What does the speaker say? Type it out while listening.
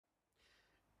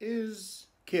Is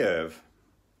Mr.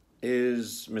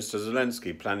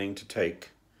 Zelensky planning to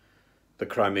take the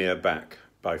Crimea back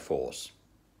by force?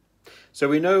 So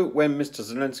we know when Mr.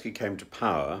 Zelensky came to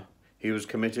power, he was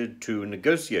committed to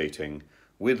negotiating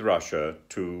with Russia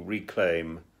to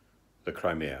reclaim the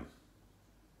Crimea.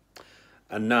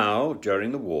 And now,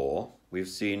 during the war, we've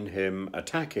seen him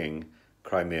attacking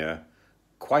Crimea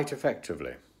quite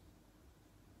effectively.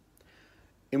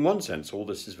 In one sense, all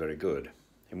this is very good.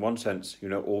 In one sense,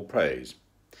 all praise.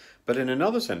 But in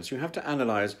another sense, you have to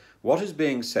analyse what is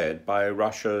being said by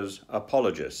Russia's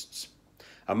apologists.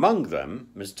 Among them,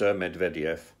 Mr.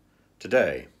 Medvedev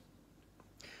today.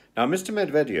 Now, Mr.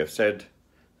 Medvedev said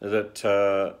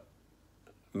that,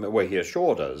 he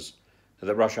assured us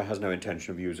that Russia has no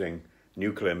intention of using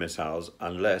nuclear missiles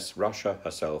unless Russia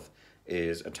herself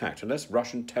is attacked, unless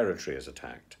Russian territory is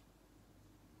attacked.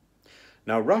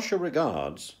 Now, Russia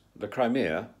regards the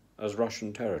Crimea as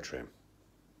Russian territory.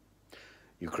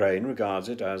 Ukraine regards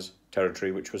it as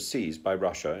territory which was seized by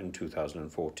Russia in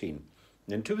 2014.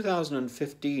 In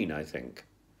 2015, I think,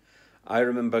 I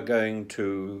remember going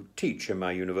to teach in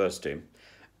my university,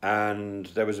 and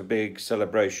there was a big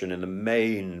celebration in the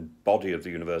main body of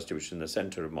the university, which is in the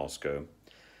centre of Moscow,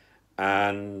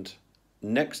 and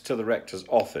next to the rector's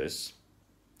office,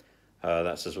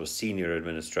 that's a sort of senior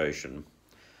administration,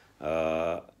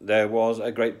 there was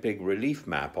a great big relief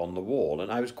map on the wall,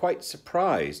 and I was quite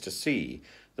surprised to see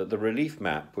that the relief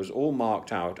map was all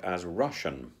marked out as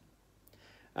Russian,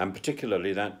 and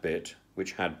particularly that bit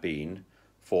which had been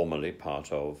formerly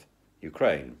part of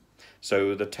Ukraine.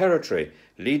 So the territory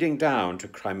leading down to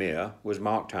Crimea was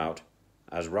marked out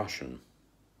as Russian.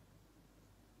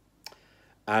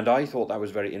 And I thought that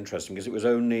was very interesting because it was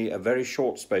only a very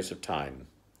short space of time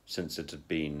since it had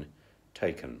been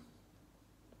taken.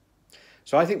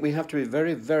 So I think we have to be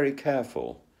very, very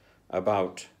careful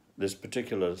about this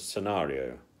particular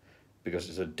scenario because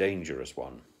it's a dangerous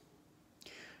one.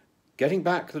 Getting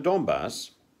back the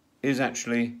Donbass is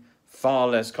actually far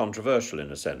less controversial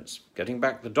in a sense. Getting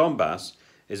back the Donbass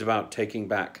is about taking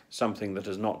back something that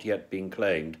has not yet been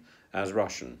claimed as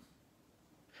Russian.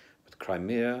 But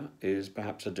Crimea is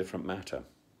perhaps a different matter.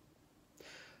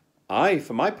 I,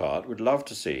 for my part, would love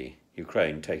to see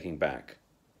Ukraine taking back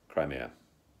Crimea.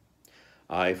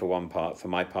 I, for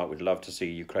my part, would love to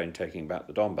see Ukraine taking back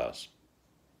the Donbass.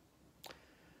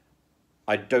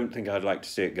 I don't think I'd like to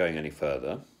see it going any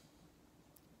further.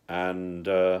 And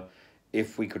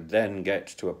if we could then get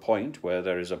to a point where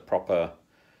there is a proper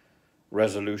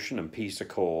resolution and peace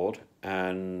accord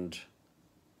and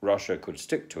Russia could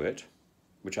stick to it,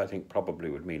 which I think probably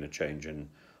would mean a change in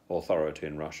authority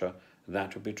in Russia,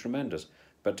 that would be tremendous.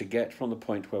 But to get from the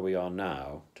point where we are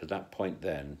now to that point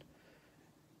then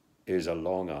is a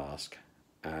long ask,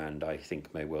 and I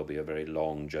think may well be a very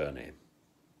long journey.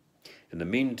 In the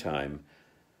meantime,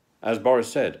 as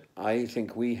Boris said, I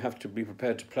think we have to be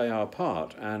prepared to play our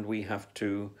part, and we have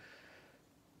to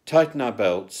tighten our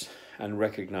belts and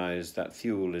recognise that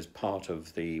fuel is part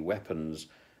of the weapons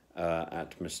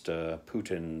at Mr.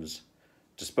 Putin's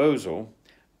disposal,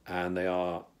 and they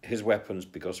are his weapons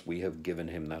because we have given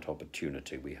him that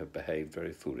opportunity. We have behaved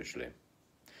very foolishly.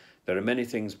 There are many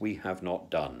things we have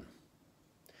not done.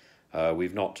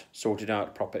 We've not sorted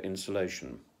out proper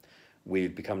insulation.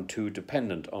 We've become too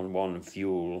dependent on one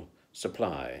fuel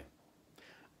supply.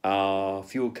 Our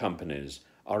fuel companies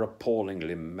are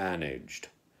appallingly managed,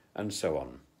 and so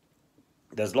on.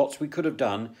 There's lots we could have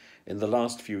done in the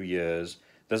last few years.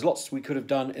 There's lots we could have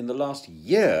done in the last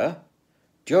year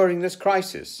during this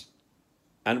crisis,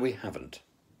 and we haven't.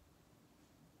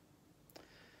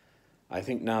 I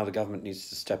think now the government needs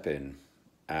to step in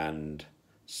and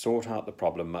sort out the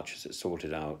problem much as it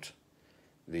sorted out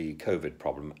the COVID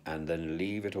problem, and then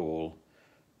leave it all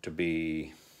to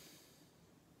be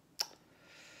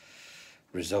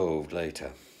resolved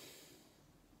later.